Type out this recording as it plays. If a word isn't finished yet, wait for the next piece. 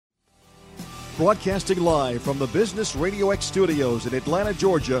Broadcasting live from the Business Radio X studios in Atlanta,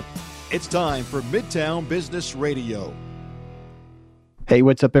 Georgia, it's time for Midtown Business Radio. Hey,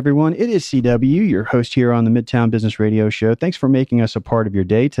 what's up, everyone? It is CW, your host here on the Midtown Business Radio Show. Thanks for making us a part of your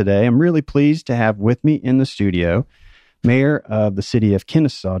day today. I'm really pleased to have with me in the studio Mayor of the city of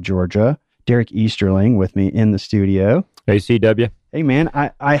Kennesaw, Georgia, Derek Easterling, with me in the studio. Hey, CW. Hey, man,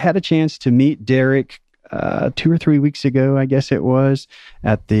 I had a chance to meet Derek 2 or 3 weeks ago, I guess it was,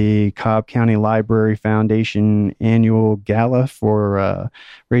 at the Cobb County Library Foundation annual gala for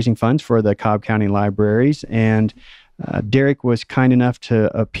raising funds for the Cobb County libraries. And Derek was kind enough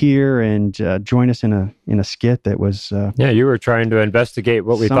to appear and join us in a skit that was... you were trying to investigate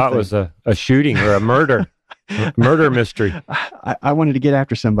what we thought was a shooting or a murder. Murder mystery. I wanted to get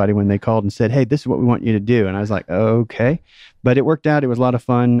after somebody when they called and said, hey, this is what we want you to do. And I was like, okay. But it worked out. It was a lot of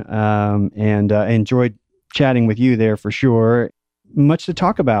fun. And I enjoyed chatting with you there for sure. Much to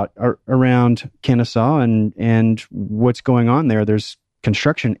talk about around Kennesaw and what's going on there. There's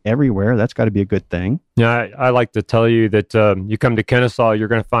construction everywhere. That's got to be a good thing. Yeah, I like to tell you that you come to Kennesaw, you're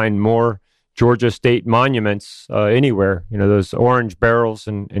going to find more Georgia state monuments anywhere. You know, those orange barrels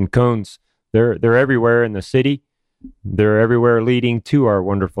and cones. They're everywhere in the city. They're everywhere leading to our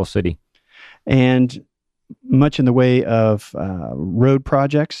wonderful city. And much in the way of road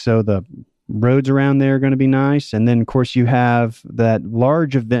projects. So the roads around there are going to be nice. And then, of course, you have that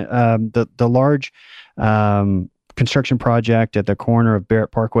large event, the large construction project at the corner of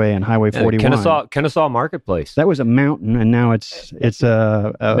Barrett Parkway and Highway 41. Kennesaw Marketplace. That was a mountain, and now it's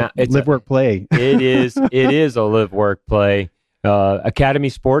a live, work, play. It is a live, work, play. Academy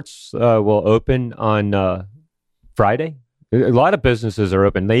Sports will open on Friday. A lot of businesses are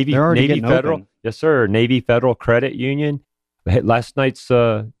open. Navy Federal, open. Yes, sir. Navy Federal Credit Union. Last night's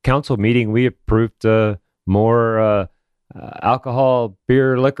council meeting, we approved more alcohol,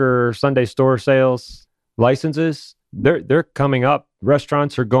 beer, liquor, Sunday store sales licenses. They're coming up.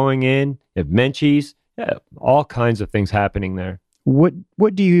 Restaurants are going in. At Menchie's, all kinds of things happening there.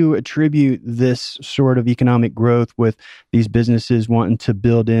 What do you attribute this sort of economic growth with these businesses wanting to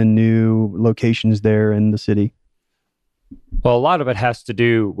build in new locations there in the city? Well, a lot of it has to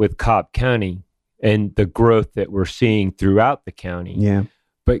do with Cobb County and the growth that we're seeing throughout the county. Yeah.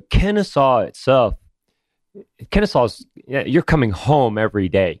 But Kennesaw itself, you're coming home every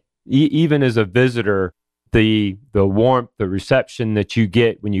day. Even as a visitor, the warmth, the reception that you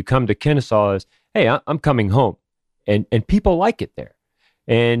get when you come to Kennesaw is, hey, I'm coming home. And people like it there,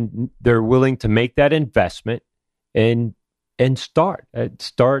 and they're willing to make that investment and start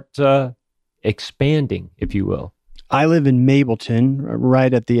expanding, if you will. I live in Mableton,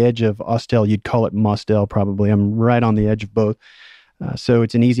 right at the edge of Austell. You'd call it Mostel, probably. I'm right on the edge of both. So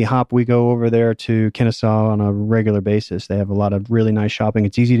it's an easy hop. We go over there to Kennesaw on a regular basis. They have a lot of really nice shopping.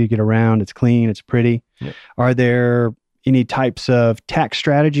 It's easy to get around. It's clean. It's pretty. Yep. Are there any types of tax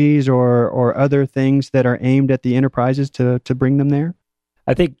strategies or other things that are aimed at the enterprises to bring them there?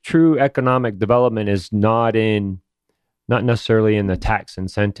 I think true economic development is not necessarily in the tax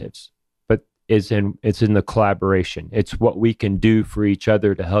incentives, but it's in the collaboration. It's what we can do for each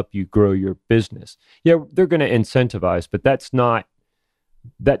other to help you grow your business. Yeah, they're going to incentivize, but that's not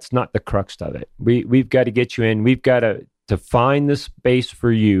the crux of it. We've got to get you in. We've got to find the space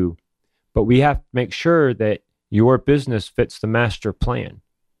for you, but we have to make sure that your business fits the master plan,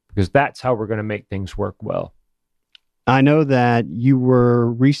 because that's how we're going to make things work well. I know that you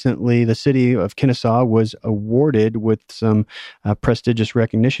were recently, the city of Kennesaw was awarded with some prestigious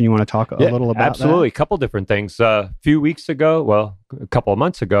recognition. You want to talk a little about absolutely. that? A couple different things. A few weeks ago, a couple of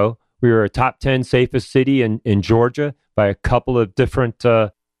months ago, we were a top 10 safest city in Georgia by a couple of different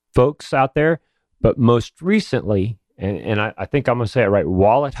folks out there. But most recently, and I think I'm going to say it right,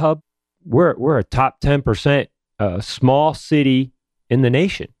 Wallet Hub, we're a top 10% small city in the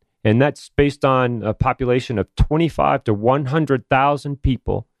nation. And that's based on a population of 25 to 100,000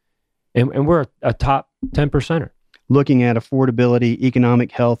 people. And we're a top 10%er. Looking at affordability,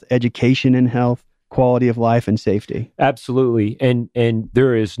 economic health, education and health, quality of life and safety. Absolutely. And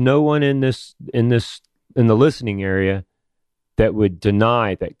there is no one in the listening area that would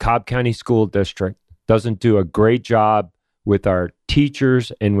deny that Cobb County School District doesn't do a great job with our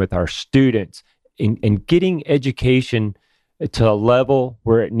teachers and with our students in getting education to a level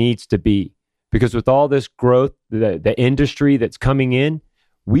where it needs to be. Because with all this growth, the industry that's coming in,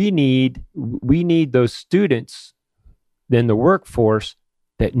 we need those students in the workforce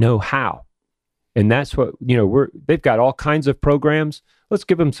that know how. And that's what, they've got all kinds of programs. Let's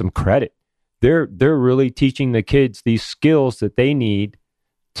give them some credit. They're really teaching the kids these skills that they need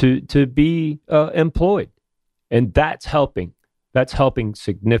to be employed. And that's helping. that's helping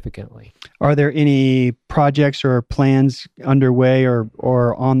significantly. Are there any projects or plans underway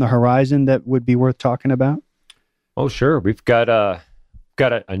or on the horizon that would be worth talking about? Oh, sure. We've got a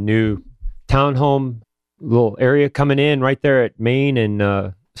new townhome little area coming in right there at Main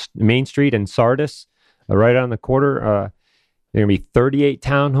and Main Street and Sardis, right on the corner. There are going to be 38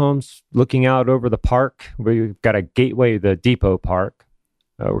 townhomes looking out over the park. We've got a gateway, the Depot Park.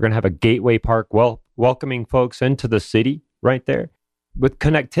 We're going to have a gateway park welcoming folks into the city right there with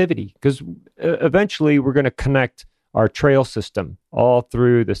connectivity, because eventually we're going to connect our trail system all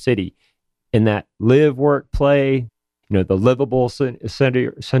through the city. In that live, work, play, the Livable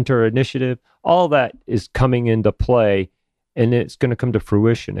Center Initiative, all that is coming into play, and it's going to come to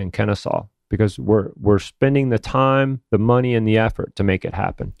fruition in Kennesaw because we're spending the time, the money, and the effort to make it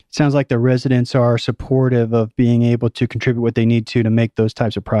happen. Sounds like the residents are supportive of being able to contribute what they need to make those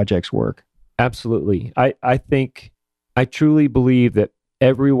types of projects work. Absolutely. I truly believe that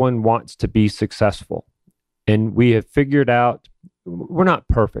everyone wants to be successful, and we have figured out, we're not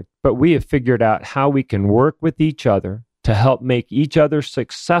perfect, but we have figured out how we can work with each other to help make each other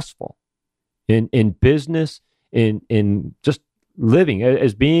successful in business, in just living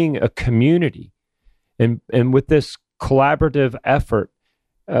as being a community. And with this collaborative effort,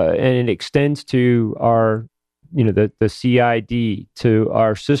 and it extends to our, the CID, to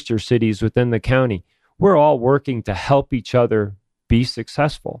our sister cities within the county. We're all working to help each other be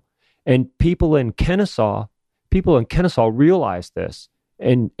successful. And people in Kennesaw realize this,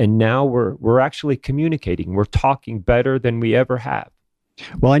 and now we're actually communicating. We're talking better than we ever have.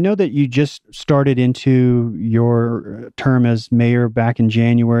 Well, I know that you just started into your term as mayor back in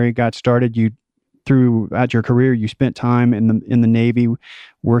January. Got started. Throughout your career, you spent time in the Navy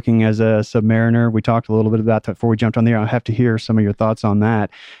working as a submariner. We talked a little bit about that before we jumped on the air. I'll have to hear some of your thoughts on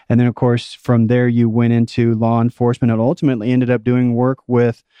that. And then, of course, from there, you went into law enforcement and ultimately ended up doing work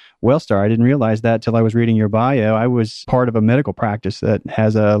with Wellstar. I didn't realize that till I was reading your bio. I was part of a medical practice that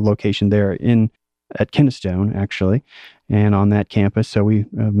has a location there at Kennestone, actually, and on that campus. So we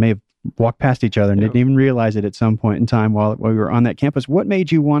may have walked past each other and didn't even realize it at some point in time while we were on that campus. What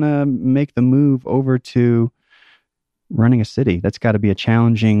made you want to make the move over to running a city? That's got to be a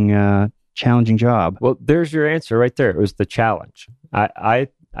challenging job. Well, there's your answer right there. It was the challenge. I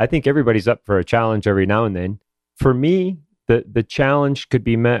think everybody's up for a challenge every now and then. For me, the challenge could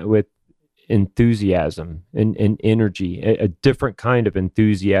be met with enthusiasm and energy, a different kind of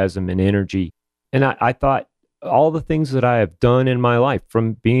enthusiasm and energy. And I thought, all the things that I have done in my life,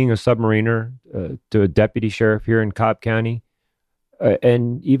 from being a submariner to a deputy sheriff here in Cobb County,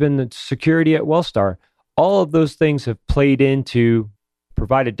 and even the security at Wellstar, all of those things have played into,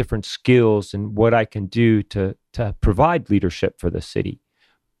 provided different skills and what I can do to provide leadership for the city.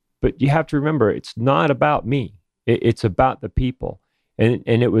 But you have to remember, it's not about me. It's about the people. And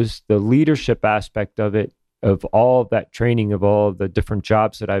it was the leadership aspect of it, of all of that training, of all of the different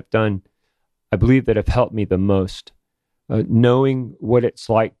jobs that I've done, I believe that have helped me the most. Knowing what it's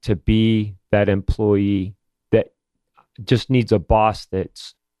like to be that employee that just needs a boss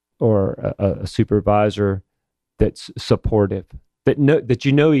or a supervisor that's supportive,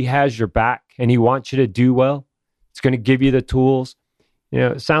 that he has your back and he wants you to do well. It's going to give you the tools.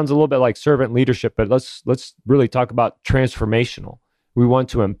 It sounds a little bit like servant leadership, but let's really talk about transformational. We want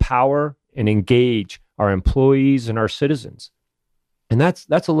to empower and engage our employees and our citizens, and that's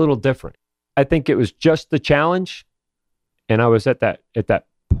a little different. I think it was just the challenge, and I was at that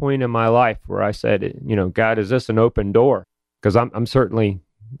point in my life where I said, God, is this an open door? Because I'm certainly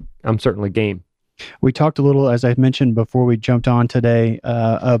game. We talked a little, as I mentioned before we jumped on today,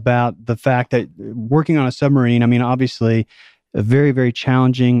 about the fact that working on a submarine, obviously a very, very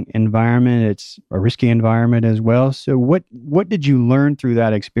challenging environment. It's a risky environment as well. So what did you learn through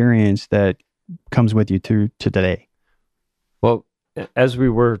that experience that comes with you to today? Well, as we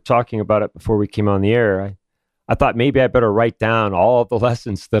were talking about it before we came on the air, I thought maybe I better write down all of the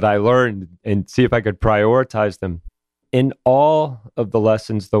lessons that I learned and see if I could prioritize them. In all of the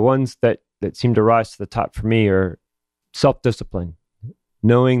lessons, the ones that seem to rise to the top for me are self-discipline,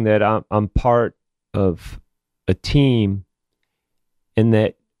 knowing that I'm part of a team and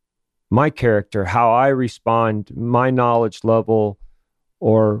that my character, how I respond, my knowledge level,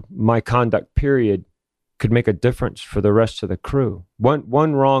 or my conduct period could make a difference for the rest of the crew.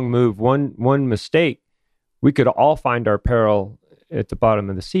 One wrong move, one mistake, we could all find our peril at the bottom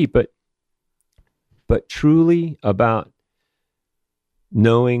of the sea. But truly about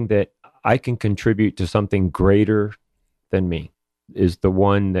knowing that I can contribute to something greater than me is the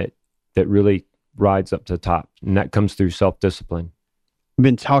one that really rides up to the top, and that comes through self-discipline. I've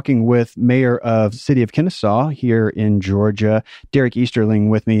been talking with Mayor of City of Kennesaw here in Georgia, Derek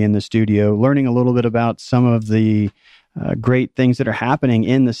Easterling, with me in the studio, learning a little bit about some of the great things that are happening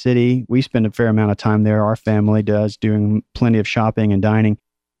in the city. We spend a fair amount of time there. Our family does, doing plenty of shopping and dining.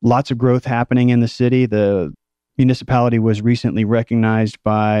 Lots of growth happening in the city. The municipality was recently recognized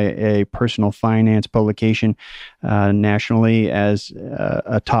by a personal finance publication nationally as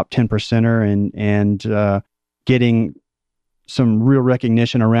a top 10%er and getting some real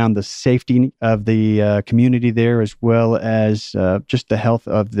recognition around the safety of the community there, as well as just the health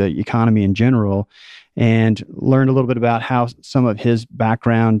of the economy in general, and learned a little bit about how some of his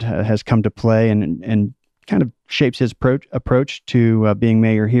background has come to play and kind of shapes his approach to being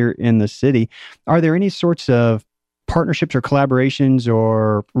mayor here in the city. Are there any sorts of partnerships or collaborations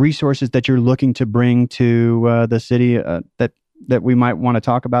or resources that you're looking to bring to the city that we might want to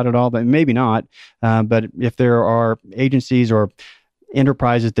talk about at all, but maybe not. But if there are agencies or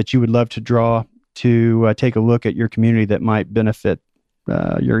enterprises that you would love to draw to take a look at your community that might benefit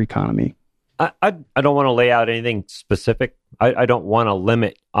your economy. I don't want to lay out anything specific. I don't want to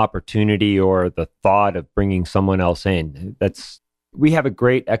limit opportunity or the thought of bringing someone else in. We have a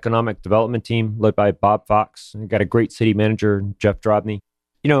great economic development team led by Bob Fox. We've got a great city manager, Jeff Drobny.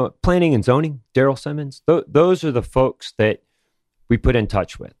 Planning and zoning, Daryl Simmons. Those are the folks that we put in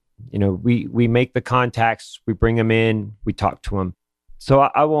touch with. We make the contacts, we bring them in, we talk to them. So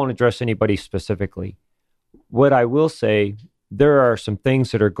I won't address anybody specifically. What I will say, there are some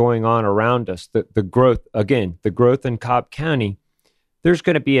things that are going on around us. The growth in Cobb County, there's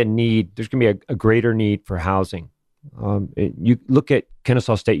going to be a need, there's going to be a greater need for housing. You look at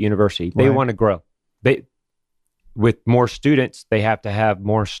Kennesaw State University, they want to grow. With more students, they have to have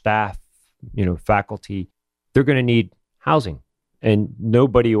more staff, faculty. They're going to need housing. And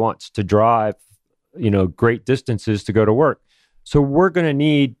nobody wants to drive, great distances to go to work. So we're going to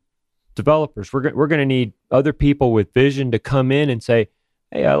need developers. We're going to need other people with vision to come in and say,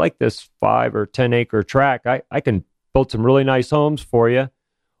 hey, I like this 5 or 10 acre tract. I can build some really nice homes for you.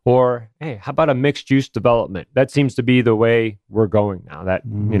 Or, hey, how about a mixed use development? That seems to be the way we're going now, that,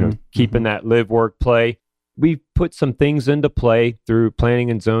 keeping that live, work, play. We've put some things into play through planning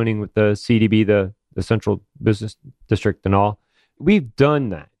and zoning with the CDB, the Central Business District and all. We've done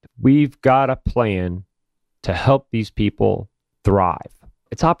that. We've got a plan to help these people thrive.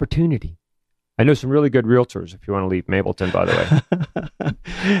 It's opportunity. I know some really good realtors if you want to leave Mableton, by the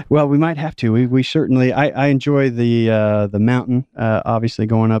way. Well, we might have to. We certainly, I enjoy the mountain, obviously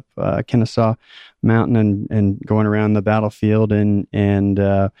going up Kennesaw Mountain and going around the battlefield. And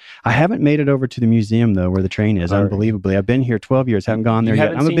I haven't made it over to the museum, though, where the train is, unbelievably. I've been here 12 years, haven't gone there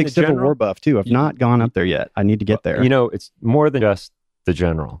yet. I'm a big Civil War buff, too. I've not gone up there yet. I need to get there. It's more than just the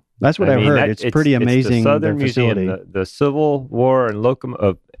general. That's what I've heard. It's pretty amazing. It's the Southern Museum, the Civil War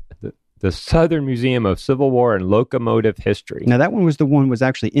and the Southern Museum of Civil War and Locomotive History. Now, that one was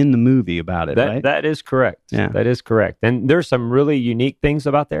actually in the movie about it, right? That is correct. Yeah. That is correct. And there's some really unique things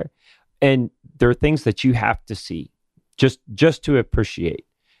about there. And there are things that you have to see just to appreciate.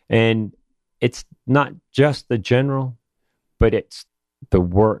 And it's not just the general, but it's the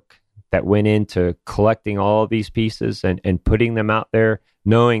work that went into collecting all of these pieces and putting them out there,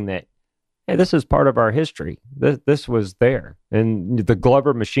 knowing that, hey, this is part of our history. This was there. And the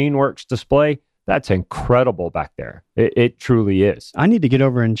Glover Machine Works display, that's incredible back there. It truly is. I need to get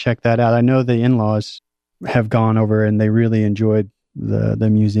over and check that out. I know the in-laws have gone over and they really enjoyed the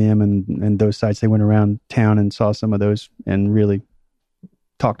museum and those sites. They went around town and saw some of those and really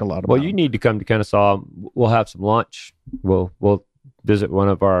talked a lot about Well, you need to come to Kennesaw. We'll have some lunch. We'll visit one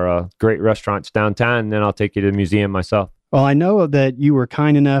of our great restaurants downtown, and then I'll take you to the museum myself. Well, I know that you were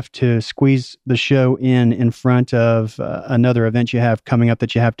kind enough to squeeze the show in front of another event you have coming up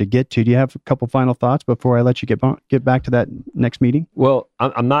that you have to get to. Do you have a couple final thoughts before I let you get back to that next meeting? Well,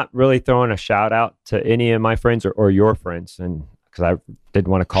 I'm not really throwing a shout out to any of my friends or your friends, and because I didn't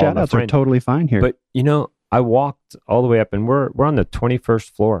want to call them a friend. Shout outs are totally fine here. But I walked all the way up, and we're on the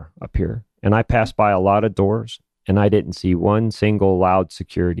 21st floor up here, and I passed by a lot of doors, and I didn't see one single loud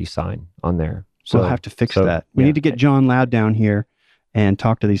security sign on there. So we'll have to fix that. We need to get John Loud down here and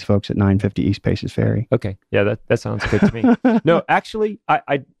talk to these folks at 950 East Paces Ferry. Okay. Yeah, that sounds good to me. No, actually,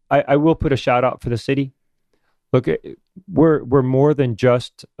 I will put a shout out for the city. Look, we're more than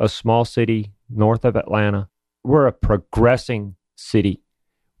just a small city north of Atlanta. We're a progressing city.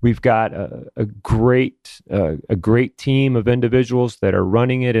 We've got a great team of individuals that are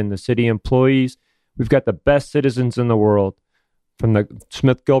running it and the city employees. We've got the best citizens in the world. From the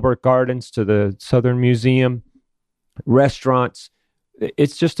Smith Gilbert Gardens to the Southern Museum, restaurants.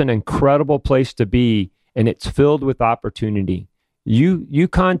 It's just an incredible place to be, and it's filled with opportunity. you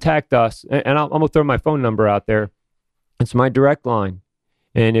contact us, and I'm going to throw my phone number out there. It's my direct line.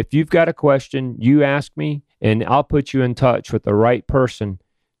 And if you've got a question, you ask me, and I'll put you in touch with the right person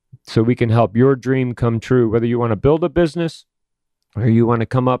so we can help your dream come true, whether you want to build a business or you want to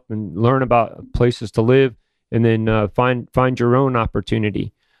come up and learn about places to live and then find your own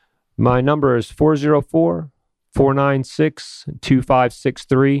opportunity. My number is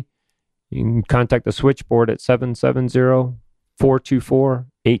 404-496-2563. You can contact the switchboard at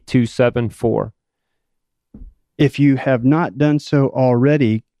 770-424-8274. If you have not done so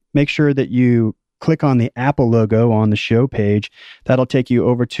already, make sure that you click on the Apple logo on the show page. That'll take you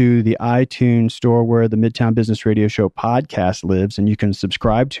over to the iTunes store where the Midtown Business Radio Show podcast lives, and you can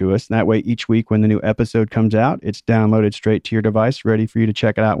subscribe to us. And that way, each week when the new episode comes out, it's downloaded straight to your device, ready for you to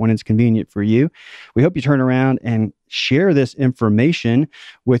check it out when it's convenient for you. We hope you turn around and share this information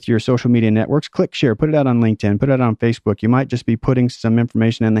with your social media networks. Click share, put it out on LinkedIn, put it out on Facebook. You might just be putting some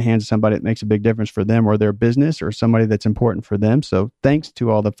information in the hands of somebody that makes a big difference for them or their business or somebody that's important for them. So thanks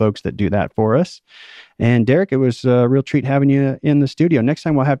to all the folks that do that for us. And Derek, it was a real treat having you in the studio. Next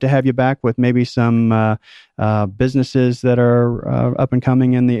time we'll have to have you back with maybe some businesses that are up and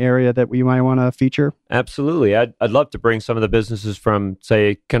coming in the area that we might want to feature. Absolutely. I'd love to bring some of the businesses from,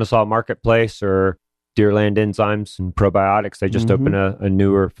 say, Kennesaw Marketplace or Deerland Enzymes and Probiotics. They just opened a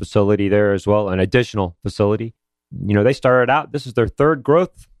newer facility there as well, an additional facility. You know, they started out, this is their third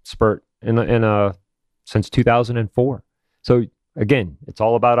growth spurt since 2004. So again, it's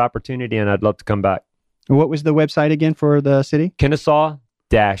all about opportunity, and I'd love to come back. What was the website again for the city?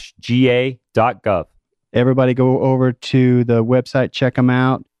 Kennesaw-ga.gov. Everybody go over to the website, check them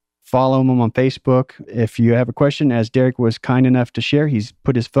out. Follow them on Facebook. If you have a question, as Derek was kind enough to share, he's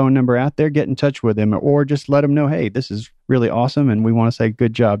put his phone number out there. Get in touch with him or just let him know, hey, this is really awesome and we want to say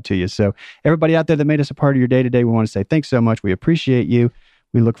good job to you. So everybody out there that made us a part of your day-to-day, we want to say thanks so much. We appreciate you.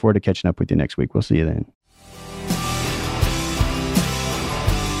 We look forward to catching up with you next week. We'll see you then.